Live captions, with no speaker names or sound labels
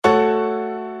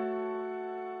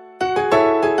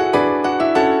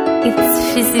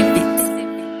ITsFizzyBeat.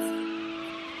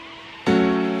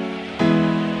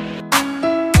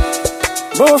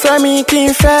 Bo Femi kin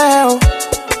fẹ́ o,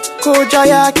 kó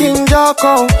jaya kin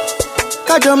joko,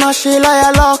 kájọ máa ṣe láyà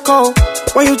lọ́kọ.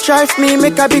 When you drive me,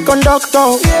 make I be conductor.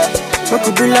 Make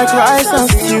we be like rice and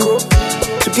stew.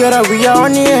 Together we are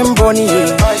honey and bunny.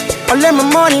 I'll let my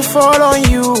money fall on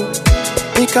you,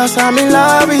 because I'm in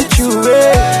love with you.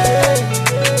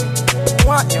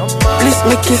 Please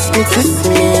me, kiss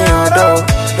me, although.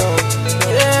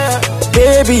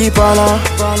 Baby, bana.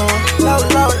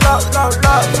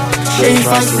 Say if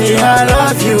I say I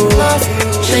love you,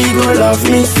 say you gon' love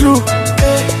me too.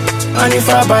 And if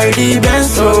I buy the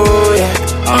Benz, oh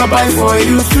yeah, I'll buy for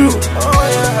you too.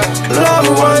 Love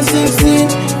one thing,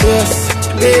 yes,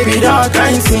 baby, that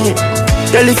kind thing.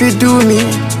 Girl, if you do me,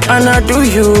 and I do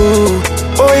you,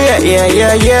 oh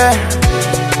yeah.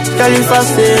 Girl, if I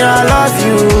say I love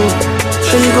you,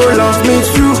 say you gon' love me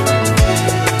too.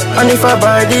 And if I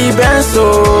buy the Benz, oh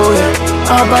yeah,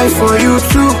 I'll buy for you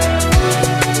too.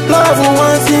 Love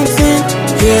one thing,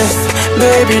 yes,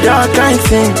 baby, that kind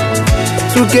thing.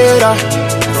 Together,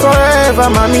 forever,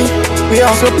 mommy, we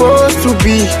are supposed to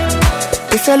be.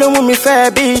 If you with me,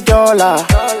 fair be dollar.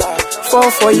 Fall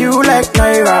for you like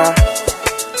Naira.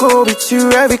 Go with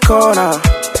you every corner.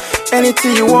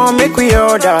 Anything you want, make we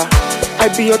order. I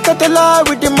be your total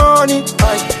with the money,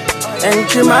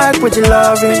 and you might with the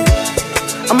loving.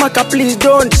 Amaka, please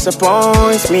don't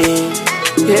disappoint me.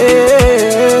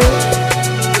 Yeah.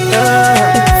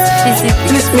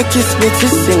 Please me, kiss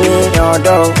me,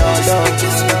 although.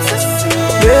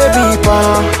 Baby,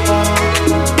 pana.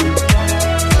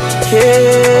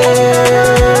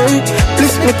 Yeah.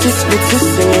 Please me, kiss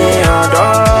me,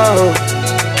 although.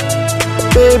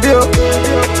 Baby, oh.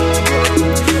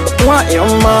 Want your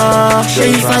ma?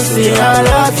 Say if I say I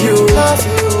love you,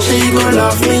 say you gon'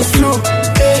 love me too.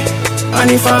 And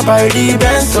if I buy the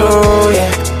Benz, oh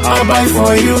yeah, I'll buy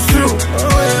for you too.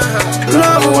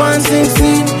 Love one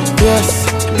thing, yes,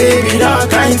 baby, that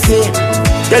kind thing.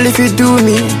 Girl, if you do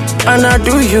me, and I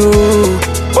do you,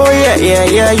 oh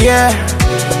yeah.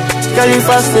 Girl, if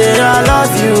I say I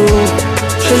love you,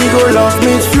 say you gon' love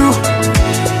me too.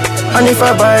 And if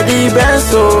I buy the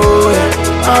Benz, oh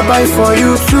yeah, I'll buy for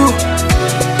you too.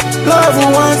 Love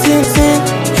one thing,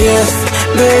 yes,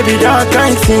 baby, that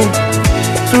kind thing.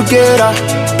 Together,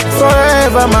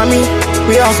 forever, mommy,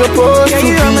 we are supposed to be.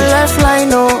 You on my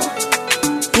lifeline, oh.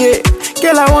 Yeah,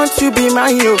 girl, I want to be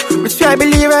mine, yo. With you, I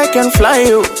believe I can fly,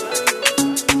 yo.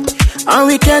 And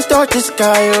we can touch the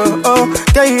sky, yo. Oh,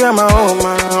 girl, you are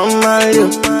my yo.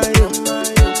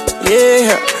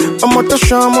 Yeah, I'm out to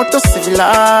show, I'm out to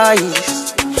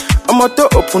civilize. I'm out to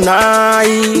open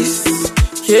eyes.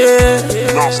 Yeah,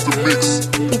 Master Mix.